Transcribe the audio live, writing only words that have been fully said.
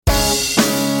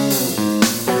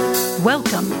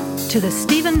Welcome to the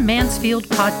Stephen Mansfield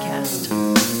Podcast.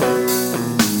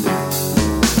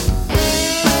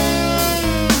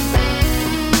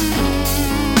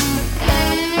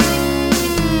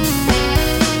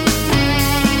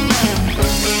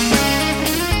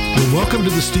 Welcome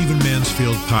to the Stephen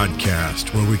Mansfield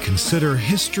Podcast, where we consider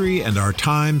history and our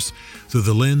times through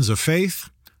the lens of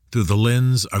faith, through the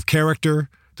lens of character,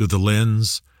 through the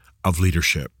lens of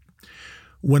leadership.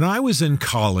 When I was in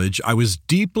college, I was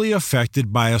deeply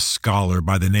affected by a scholar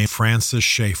by the name Francis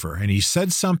Schaeffer, and he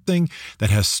said something that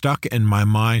has stuck in my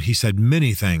mind. He said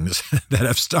many things that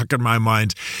have stuck in my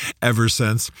mind ever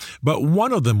since, but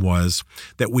one of them was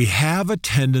that we have a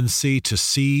tendency to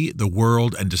see the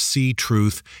world and to see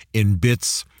truth in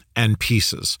bits and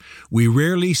pieces. We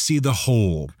rarely see the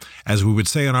whole. As we would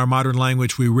say in our modern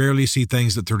language, we rarely see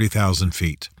things at 30,000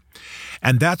 feet.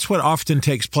 And that's what often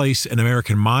takes place in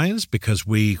American minds because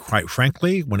we, quite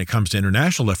frankly, when it comes to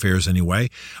international affairs anyway,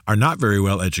 are not very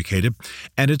well educated.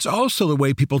 And it's also the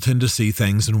way people tend to see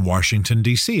things in Washington,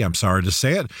 D.C. I'm sorry to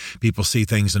say it. People see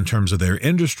things in terms of their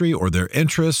industry or their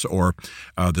interests or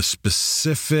the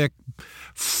specific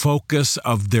focus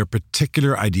of their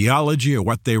particular ideology or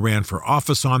what they ran for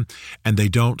office on, and they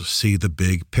don't see the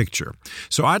big picture.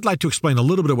 So I'd like to explain a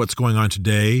little bit of what's going on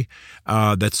today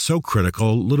that's so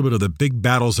critical, a little bit of the big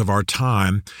battles of our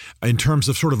time in terms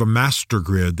of sort of a master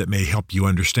grid that may help you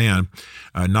understand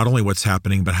not only what's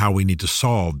happening, but how we need to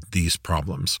solve these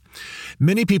problems.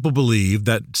 Many people believe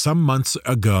that some months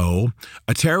ago,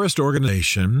 a terrorist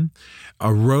organization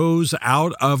arose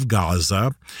out of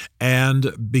Gaza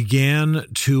and began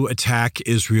to attack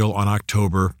Israel on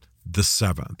October the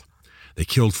 7th. They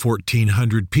killed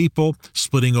 1,400 people,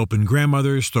 splitting open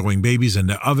grandmothers, throwing babies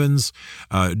into ovens,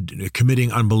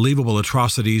 committing unbelievable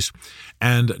atrocities.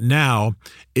 And now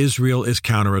Israel is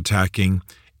counterattacking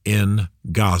in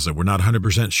Gaza. We're not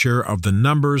 100% sure of the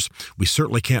numbers. We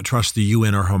certainly can't trust the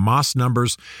UN or Hamas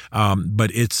numbers,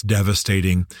 but it's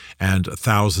devastating, and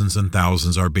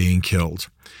thousands are being killed.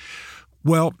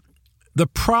 Well, the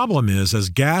problem is, as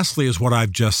ghastly as what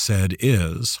I've just said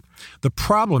is, the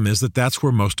problem is that that's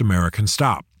where most Americans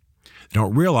stop. They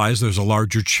don't realize there's a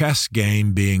larger chess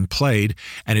game being played,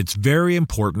 and it's very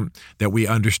important that we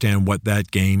understand what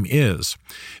that game is.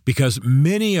 Because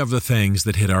many of the things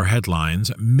that hit our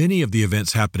headlines, many of the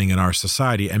events happening in our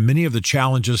society, and many of the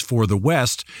challenges for the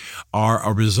West are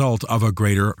a result of a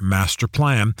greater master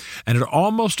plan, and it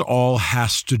almost all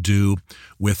has to do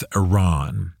with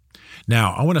Iran.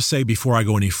 Now, I want to say before I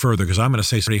go any further, because I'm going to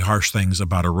say some pretty harsh things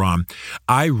about Iran,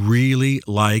 I really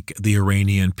like the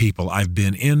Iranian people. I've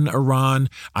been in Iran.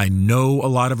 I know a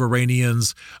lot of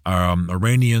Iranians.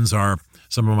 Iranians are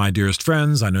some of my dearest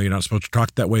friends. I know you're not supposed to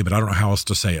talk that way, but I don't know how else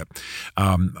to say it.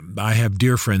 I have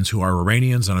dear friends who are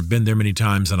Iranians, and I've been there many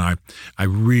times, and I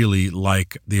really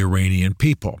like the Iranian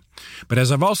people. But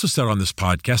as I've also said on this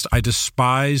podcast, I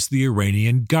despise the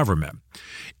Iranian government.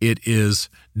 It is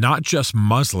not just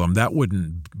Muslim. That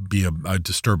wouldn't be a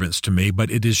disturbance to me,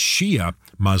 but it is Shia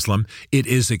Muslim. It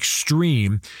is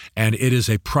extreme, and it is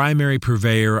a primary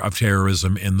purveyor of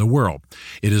terrorism in the world.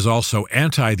 It is also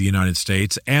anti the United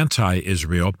States,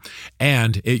 anti-Israel,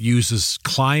 and it uses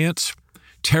client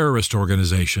terrorist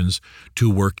organizations to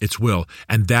work its will.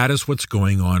 And that is what's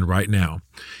going on right now.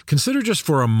 Consider just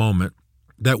for a moment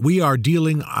that we are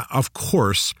dealing, of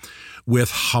course, with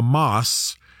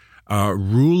Hamas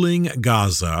ruling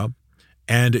Gaza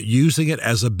and using it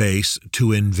as a base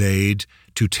to invade,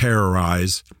 to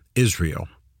terrorize Israel.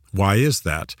 Why is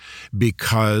that?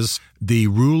 Because the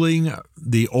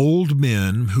old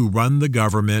men who run the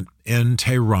government in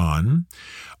Tehran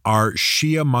are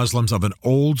Shia Muslims of an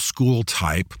old school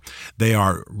type. They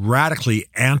are radically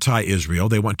anti-Israel.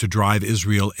 They want to drive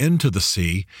Israel into the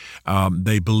sea.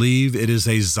 They believe it is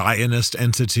a Zionist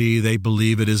entity. They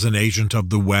believe it is an agent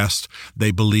of the West. They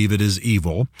believe it is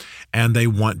evil, and they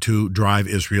want to drive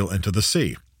Israel into the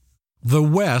sea. The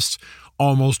West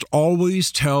almost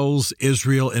always tells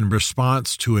Israel in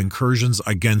response to incursions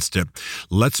against it,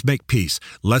 let's make peace,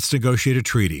 let's negotiate a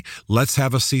treaty, let's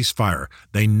have a ceasefire.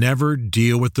 They never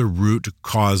deal with the root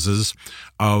causes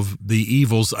of the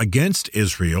evils against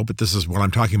Israel, but this is what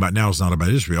I'm talking about now is not about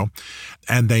Israel,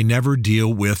 and they never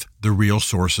deal with the real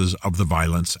sources of the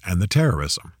violence and the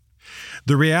terrorism.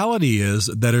 The reality is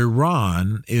that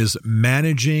Iran is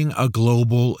managing a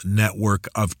global network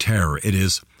of terror. It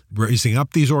is raising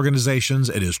up these organizations.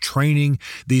 It is training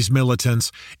these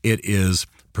militants. It is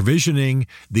provisioning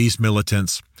these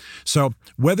militants. So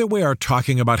whether we are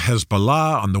talking about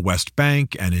Hezbollah on the West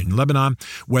Bank and in Lebanon,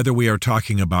 whether we are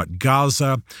talking about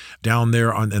Gaza down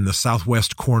there in the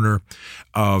southwest corner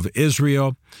of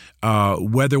Israel,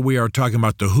 whether we are talking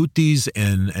about the Houthis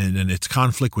and its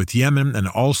conflict with Yemen, and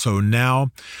also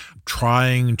now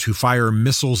trying to fire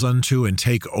missiles into and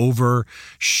take over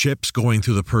ships going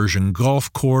through the Persian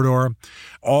Gulf corridor,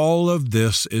 all of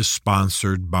this is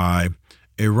sponsored by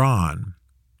Iran.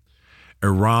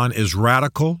 Iran is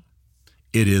radical.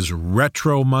 It is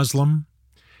retro-Muslim.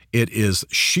 It is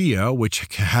Shia,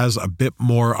 which has a bit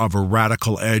more of a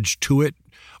radical edge to it,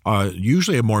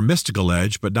 usually a more mystical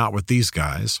edge, but not with these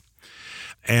guys.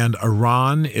 And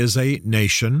Iran is a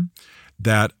nation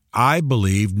that I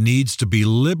believe needs to be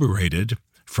liberated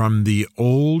from the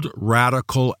old,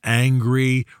 radical,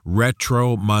 angry,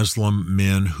 retro-Muslim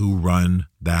men who run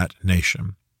that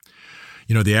nation.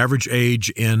 You know, the average age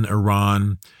in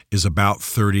Iran is about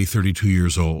 30, 32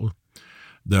 years old.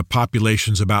 The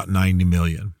population's about 90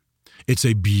 million. It's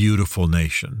a beautiful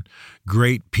nation.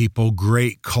 Great people,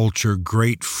 great culture,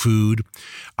 great food.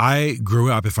 I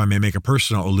grew up, if I may make a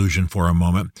personal allusion for a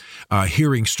moment,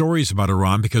 hearing stories about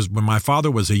Iran because when my father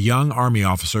was a young army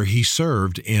officer, he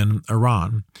served in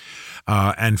Iran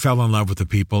and fell in love with the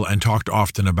people and talked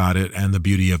often about it and the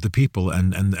beauty of the people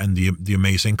and the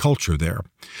amazing culture there.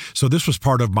 So this was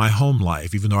part of my home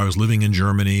life, even though I was living in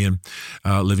Germany and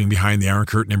living behind the Iron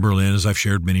Curtain in Berlin, as I've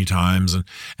shared many times,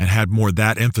 and had more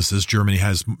that emphasis. Germany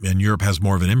has, and Europe has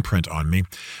more of an imprint on me.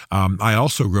 I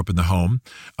also grew up in the home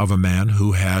of a man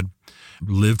who had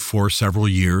lived for several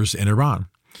years in Iran.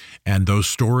 And those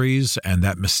stories and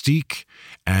that mystique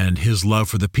and his love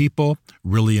for the people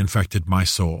really infected my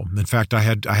soul. In fact, I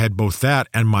had both that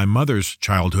and my mother's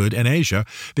childhood in Asia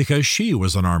because she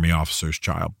was an army officer's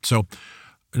child. So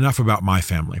enough about my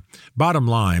family. Bottom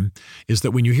line is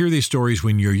that when you hear these stories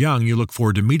when you're young, you look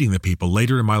forward to meeting the people.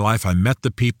 Later in my life, I met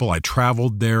the people. I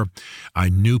traveled there. I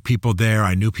knew people there.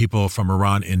 I knew people from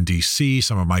Iran in D.C.,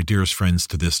 some of my dearest friends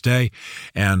to this day.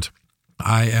 And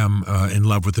I am in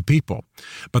love with the people.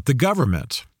 But the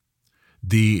government,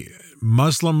 the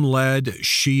Muslim-led,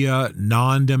 Shia,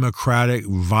 non-democratic,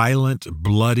 violent,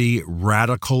 bloody,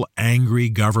 radical, angry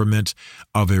government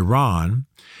of Iran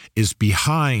is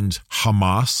behind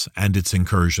Hamas and its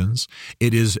incursions.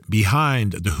 It is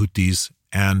behind the Houthis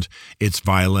and its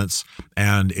violence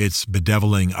and its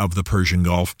bedeviling of the Persian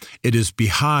Gulf. It is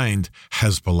behind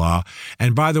Hezbollah.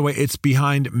 And by the way, it's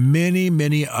behind many,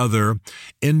 many other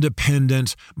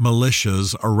independent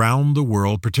militias around the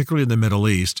world, particularly in the Middle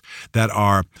East, that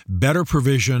are better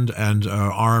provisioned and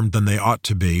armed than they ought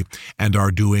to be and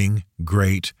are doing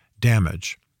great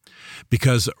damage.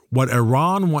 Because what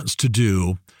Iran wants to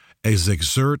do is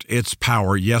exert its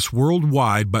power, yes,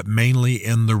 worldwide, but mainly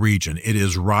in the region. It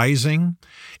is rising.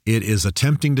 It is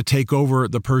attempting to take over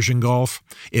the Persian Gulf.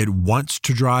 It wants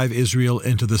to drive Israel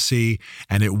into the sea,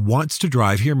 and it wants to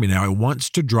drive, hear me now, it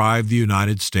wants to drive the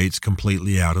United States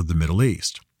completely out of the Middle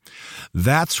East.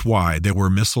 That's why there were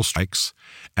missile strikes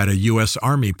at a U.S.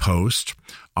 Army post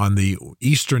on the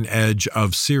eastern edge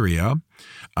of Syria,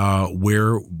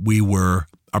 where we were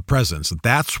a presence.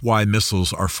 That's why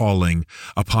missiles are falling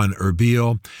upon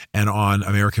Erbil and on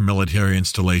American military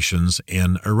installations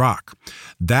in Iraq.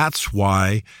 That's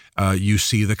why you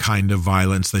see the kind of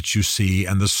violence that you see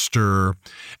and the stir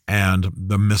and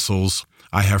the missiles.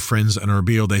 I have friends in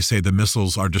Erbil, they say the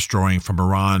missiles are destroying from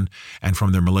Iran and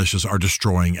from their militias are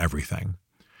destroying everything.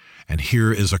 And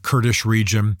here is a Kurdish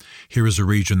region. Here is a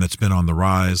region that's been on the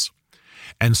rise.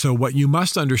 And so what you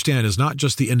must understand is not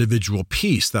just the individual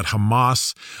piece that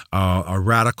Hamas, a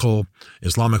radical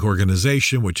Islamic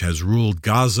organization which has ruled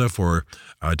Gaza for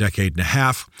a decade and a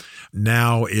half,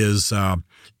 now is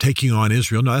taking on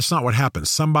Israel. No, that's not what happened.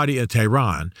 Somebody at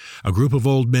Tehran, a group of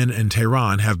old men in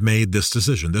Tehran have made this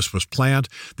decision. This was planned.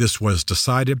 This was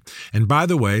decided. And by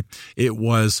the way, it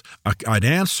was an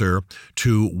answer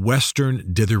to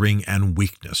Western dithering and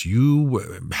weakness.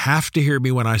 You have to hear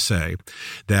me when I say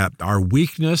that our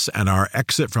weakness and our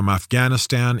exit from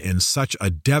Afghanistan in such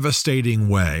a devastating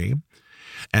way.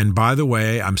 And by the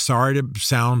way, I'm sorry to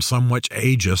sound somewhat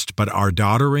ageist, but our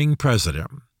doddering president,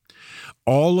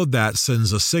 all of that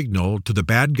sends a signal to the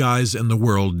bad guys in the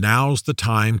world. Now's the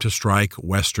time to strike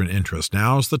Western interest.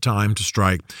 Now's the time to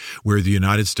strike where the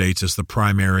United States is the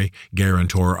primary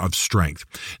guarantor of strength.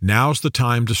 Now's the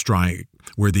time to strike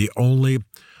where the only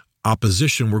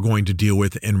opposition we're going to deal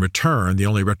with in return, the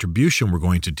only retribution we're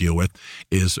going to deal with,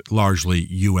 is largely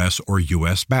U.S. or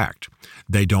U.S.-backed.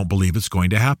 They don't believe it's going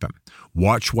to happen.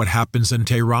 Watch what happens in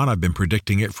Tehran. I've been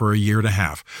predicting it for a year and a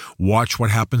half. Watch what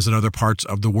happens in other parts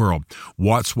of the world.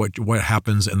 Watch what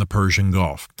happens in the Persian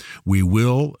Gulf. We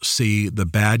will see the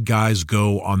bad guys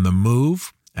go on the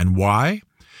move. And why?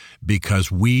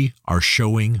 Because we are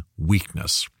showing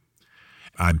weakness.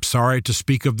 I'm sorry to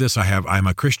speak of this. I'm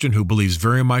a Christian who believes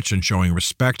very much in showing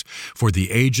respect for the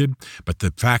aged, but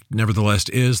the fact, nevertheless,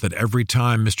 is that every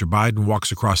time Mr. Biden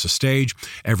walks across a stage,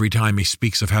 every time he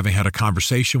speaks of having had a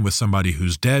conversation with somebody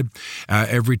who's dead,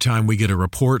 every time we get a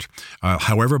report,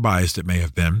 however biased it may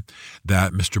have been,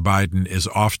 that Mr. Biden is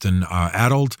often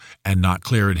addled and not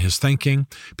clear in his thinking.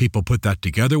 People put that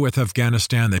together with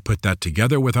Afghanistan. They put that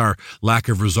together with our lack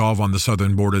of resolve on the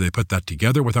southern border. They put that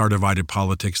together with our divided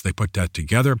politics. They put that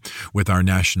together with our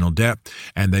national debt,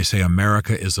 and they say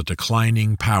America is a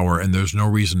declining power, and there's no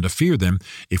reason to fear them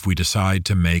if we decide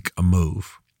to make a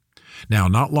move. Now,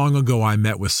 not long ago, I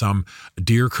met with some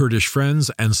dear Kurdish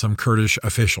friends and some Kurdish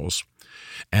officials.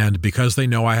 And because they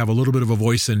know I have a little bit of a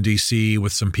voice in D.C.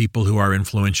 with some people who are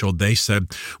influential, they said,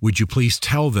 would you please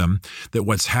tell them that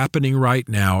what's happening right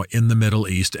now in the Middle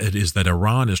East is that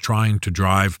Iran is trying to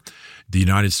drive the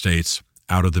United States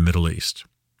out of the Middle East.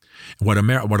 What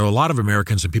a lot of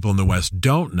Americans and people in the West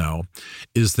don't know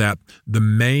is that the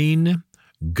main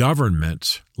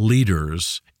government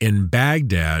leaders in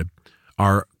Baghdad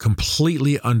are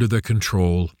completely under the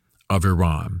control of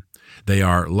Iran. They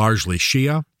are largely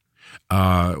Shia,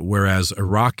 whereas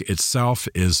Iraq itself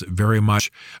is very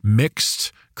much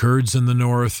mixed. Kurds in the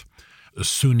north,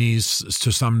 Sunnis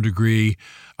to some degree,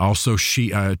 also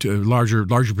Shia, to a larger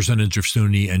percentage of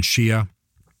Sunni and Shia,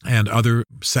 and other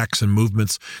sects and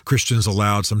movements, Christians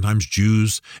allowed, sometimes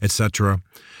Jews, etc.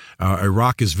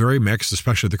 Iraq is very mixed,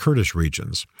 especially the Kurdish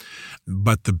regions.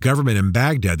 But the government in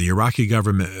Baghdad, the Iraqi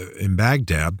government in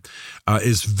Baghdad,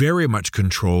 is very much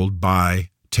controlled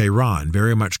by Tehran,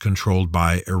 very much controlled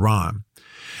by Iran.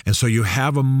 And so you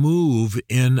have a move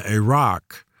in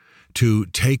Iraq to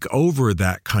take over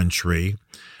that country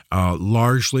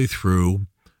largely through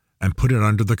and put it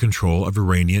under the control of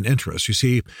Iranian interests. You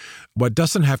see, what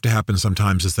doesn't have to happen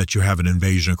sometimes is that you have an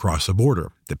invasion across the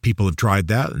border. That people have tried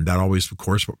that, and that always, of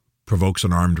course, provokes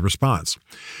an armed response.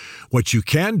 What you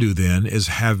can do then is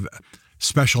have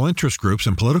special interest groups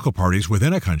and political parties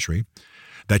within a country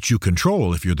that you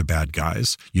control if you're the bad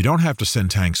guys. You don't have to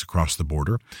send tanks across the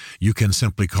border. You can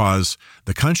simply cause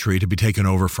the country to be taken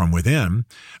over from within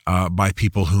by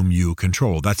people whom you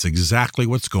control. That's exactly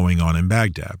what's going on in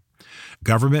Baghdad.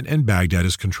 Government in Baghdad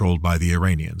is controlled by the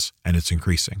Iranians, and it's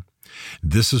increasing.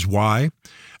 This is why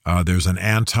there's an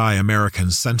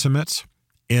anti-American sentiment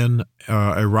in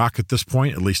Iraq at this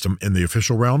point, at least in the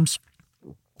official realms.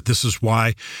 This is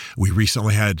why we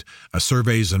recently had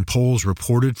surveys and polls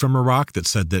reported from Iraq that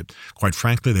said that, quite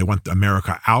frankly, they want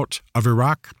America out of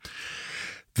Iraq.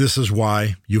 This is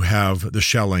why you have the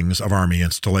shellings of Army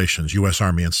installations, U.S.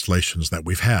 Army installations that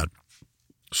we've had.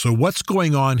 So what's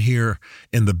going on here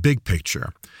in the big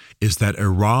picture is that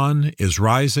Iran is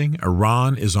rising,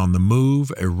 Iran is on the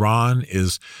move, Iran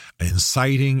is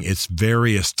inciting its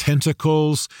various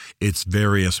tentacles, its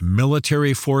various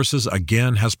military forces.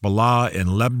 Again, Hezbollah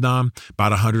in Lebanon,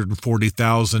 about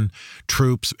 140,000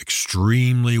 troops,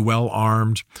 extremely well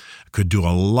armed, could do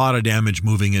a lot of damage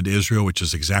moving into Israel, which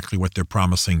is exactly what they're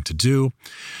promising to do.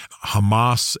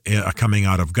 Hamas coming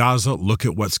out of Gaza, look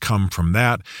at what's come from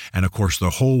that. And of course, the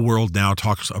whole world now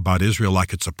talks about Israel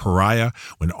like it's a pariah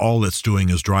when all it's doing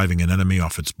is driving an enemy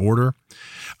off its border.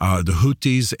 The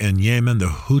Houthis in Yemen, the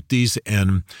Houthis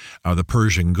in the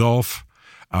Persian Gulf.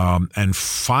 And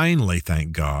finally,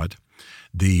 thank God,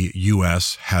 the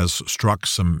U.S. has struck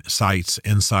some sites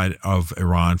inside of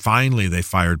Iran. Finally, they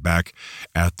fired back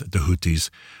at the Houthis.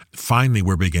 Finally,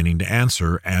 we're beginning to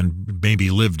answer and maybe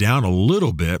live down a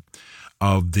little bit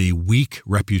of the weak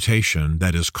reputation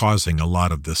that is causing a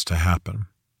lot of this to happen.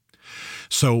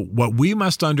 So what we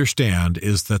must understand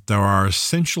is that there are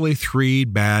essentially three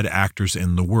bad actors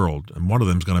in the world. And one of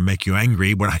them is going to make you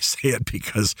angry when I say it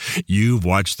because you've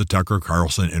watched the Tucker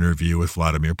Carlson interview with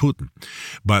Vladimir Putin.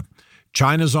 But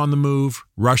China's on the move,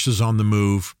 Russia's on the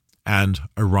move, and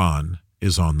Iran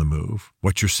is on the move.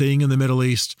 What you're seeing in the Middle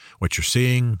East, what you're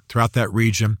seeing throughout that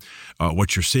region,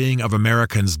 what you're seeing of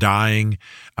Americans dying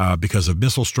because of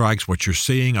missile strikes, what you're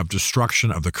seeing of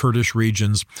destruction of the Kurdish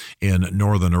regions in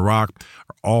northern Iraq,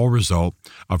 are all result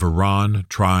of Iran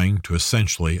trying to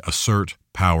essentially assert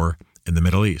power in the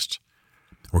Middle East.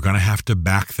 We're going to have to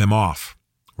back them off.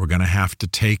 We're going to have to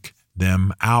take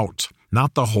them out.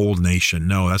 not the whole nation.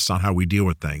 No, that's not how we deal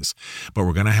with things. But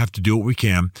we're going to have to do what we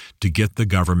can to get the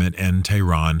government in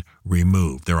Tehran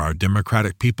removed. There are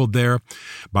democratic people there.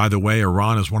 By the way,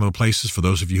 Iran is one of the places, for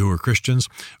those of you who are Christians,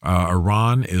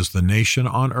 Iran is the nation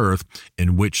on earth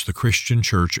in which the Christian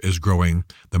church is growing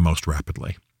the most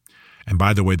rapidly. And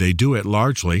by the way, they do it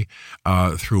largely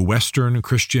through Western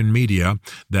Christian media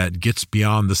that gets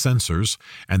beyond the censors,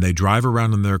 and they drive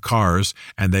around in their cars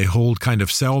and they hold kind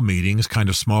of cell meetings, kind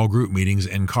of small group meetings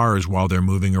in cars while they're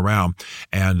moving around.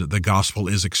 And the gospel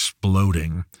is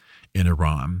exploding in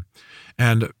Iran.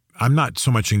 And I'm not so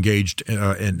much engaged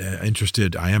and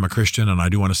interested. I am a Christian and I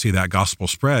do want to see that gospel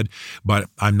spread, but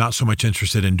I'm not so much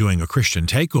interested in doing a Christian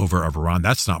takeover of Iran.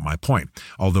 That's not my point,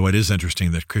 although it is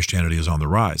interesting that Christianity is on the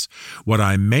rise. What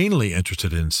I'm mainly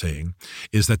interested in seeing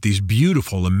is that these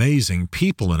beautiful, amazing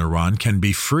people in Iran can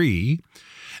be free,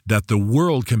 that the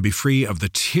world can be free of the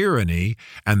tyranny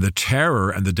and the terror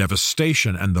and the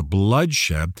devastation and the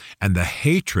bloodshed and the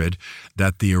hatred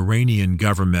that the Iranian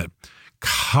government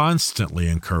constantly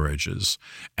encourages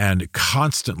and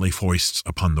constantly foists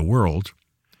upon the world,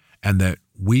 and that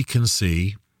we can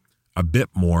see a bit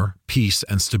more peace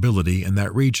and stability in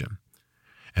that region.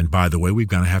 And by the way, we're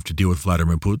going to have to deal with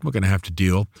Vladimir Putin. We're going to have to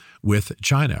deal with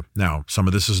China. Now, some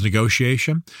of this is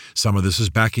negotiation. Some of this is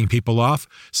backing people off.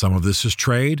 Some of this is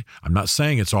trade. I'm not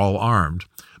saying it's all armed,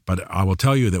 but I will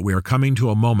tell you that we are coming to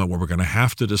a moment where we're going to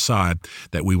have to decide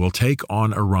that we will take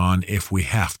on Iran if we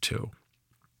have to.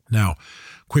 Now,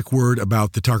 quick word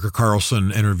about the Tucker Carlson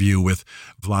interview with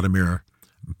Vladimir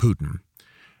Putin.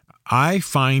 I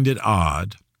find it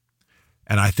odd,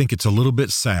 and I think it's a little bit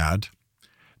sad,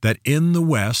 that in the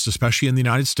West, especially in the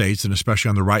United States, and especially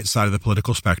on the right side of the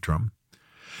political spectrum,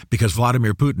 because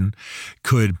Vladimir Putin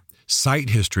could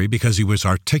cite history, because he was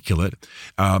articulate,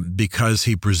 because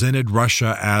he presented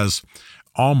Russia as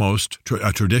almost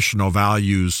a traditional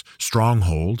values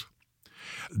stronghold,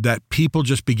 that people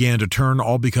just began to turn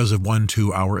all because of 1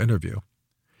 2-hour interview.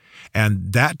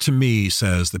 And that to me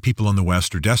says that people in the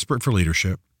West are desperate for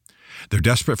leadership. They're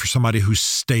desperate for somebody who's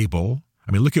stable.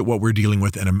 I mean, look at what we're dealing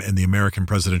with in the American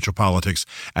presidential politics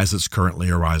as it's currently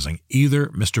arising. Either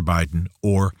Mr. Biden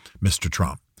or Mr.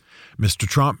 Trump. Mr.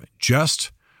 Trump,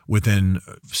 just within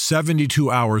 72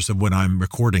 hours of when I'm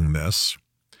recording this,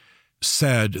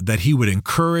 said that he would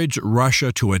encourage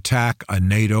Russia to attack a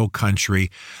NATO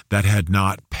country that had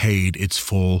not paid its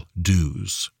full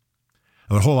dues.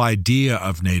 The whole idea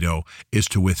of NATO is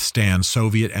to withstand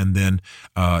Soviet and then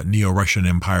Neo-Russian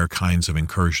Empire kinds of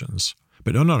incursions.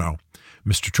 But no.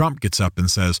 Mr. Trump gets up and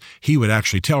says he would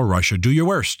actually tell Russia, do your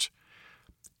worst.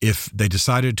 If they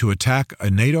decided to attack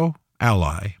a NATO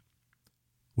ally,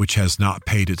 which has not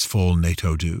paid its full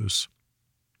NATO dues.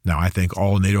 Now, I think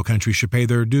all NATO countries should pay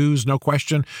their dues, no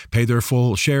question, pay their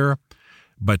full share.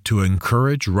 But to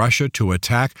encourage Russia to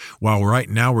attack, while right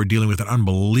now we're dealing with an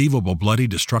unbelievable, bloody,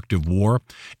 destructive war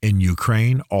in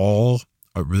Ukraine, all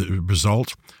a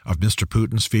result of Mr.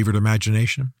 Putin's fevered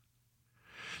imagination.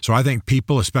 So I think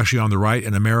people, especially on the right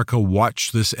in America,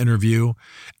 watched this interview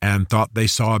and thought they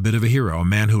saw a bit of a hero, a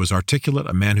man who was articulate,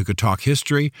 a man who could talk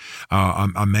history,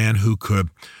 a man who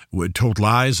told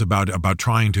lies about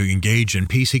trying to engage in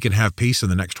peace. He can have peace in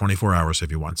the next 24 hours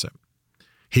if he wants it.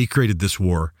 He created this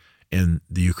war in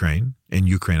Ukraine.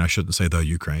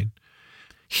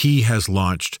 He has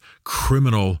launched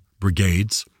criminal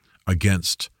brigades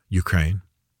against Ukraine.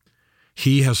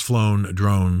 He has flown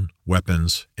drone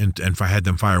weapons and had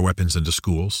them fire weapons into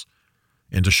schools,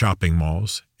 into shopping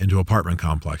malls, into apartment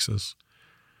complexes.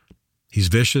 He's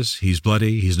vicious. He's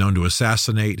bloody. He's known to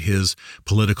assassinate his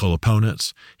political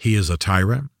opponents. He is a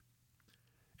tyrant.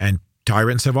 And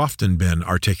tyrants have often been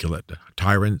articulate.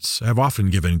 Tyrants have often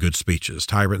given good speeches.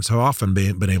 Tyrants have often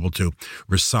been able to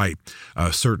recite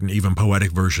certain even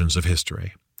poetic versions of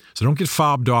history. So don't get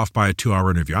fobbed off by a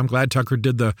 2-hour interview. I'm glad Tucker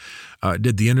did the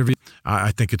interview.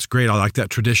 I think it's great. I like that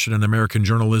tradition in American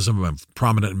journalism, of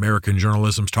prominent American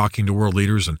journalism talking to world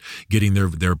leaders and getting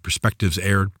their perspectives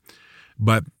aired.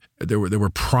 But there were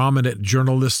prominent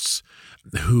journalists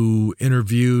who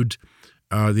interviewed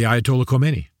the Ayatollah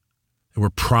Khomeini. There were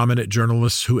prominent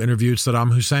journalists who interviewed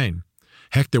Saddam Hussein.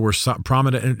 Heck, there were some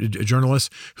prominent journalists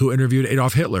who interviewed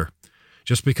Adolf Hitler.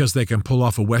 Just because they can pull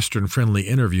off a Western-friendly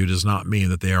interview does not mean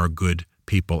that they are good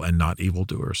people and not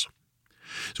evildoers.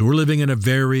 So we're living in a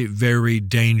very, very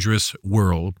dangerous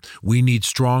world. We need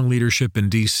strong leadership in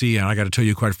D.C., and I got to tell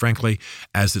you, quite frankly,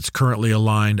 as it's currently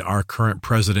aligned, our current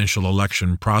presidential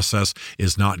election process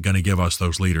is not going to give us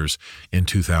those leaders in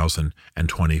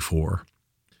 2024.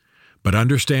 But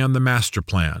understand the master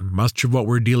plan. Much of what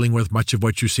we're dealing with, much of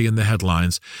what you see in the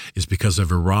headlines, is because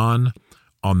of Iran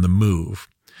on the move.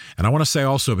 And I want to say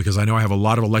also, because I know I have a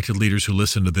lot of elected leaders who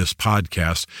listen to this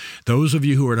podcast, those of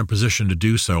you who are in a position to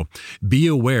do so, be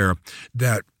aware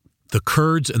that the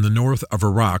Kurds in the north of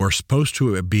Iraq are supposed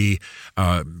to be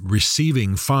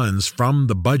receiving funds from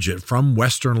the budget, from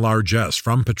Western largesse,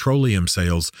 from petroleum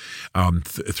sales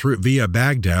via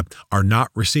Baghdad, are not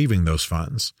receiving those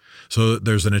funds. So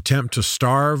there's an attempt to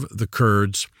starve the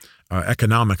Kurds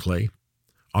economically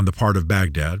on the part of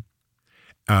Baghdad,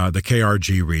 the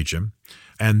KRG region,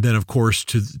 and then, of course,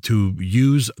 to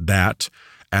use that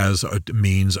as a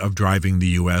means of driving the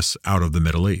U.S. out of the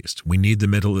Middle East. We need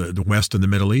the West and the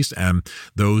Middle East, and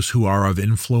those who are of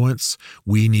influence,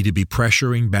 we need to be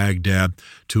pressuring Baghdad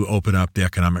to open up the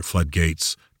economic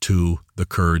floodgates to the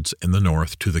Kurds in the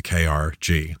north, to the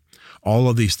KRG. All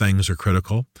of these things are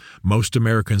critical. Most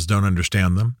Americans don't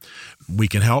understand them. We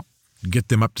can help get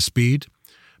them up to speed,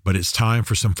 but it's time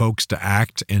for some folks to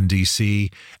act in D.C.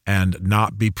 and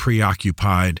not be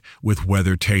preoccupied with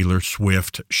whether Taylor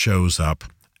Swift shows up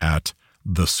at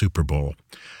the Super Bowl.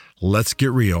 Let's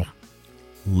get real.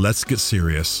 Let's get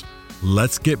serious.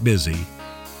 Let's get busy.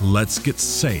 Let's get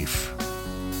safe.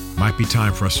 Might be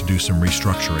time for us to do some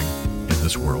restructuring in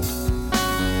this world.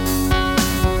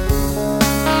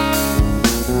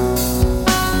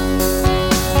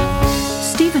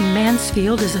 Stephen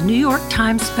Mansfield is a New York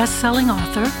Times best-selling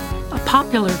author, a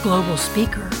popular global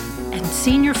speaker, and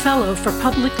senior fellow for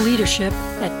public leadership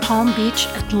at Palm Beach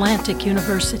Atlantic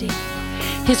University.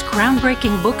 His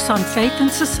groundbreaking books on faith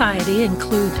and society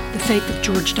include The Faith of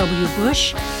George W.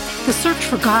 Bush, The Search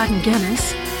for God in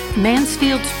Guinness,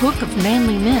 Mansfield's Book of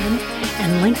Manly Men,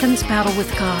 and Lincoln's Battle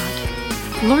with God.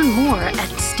 Learn more at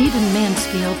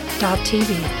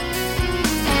stephenmansfield.tv.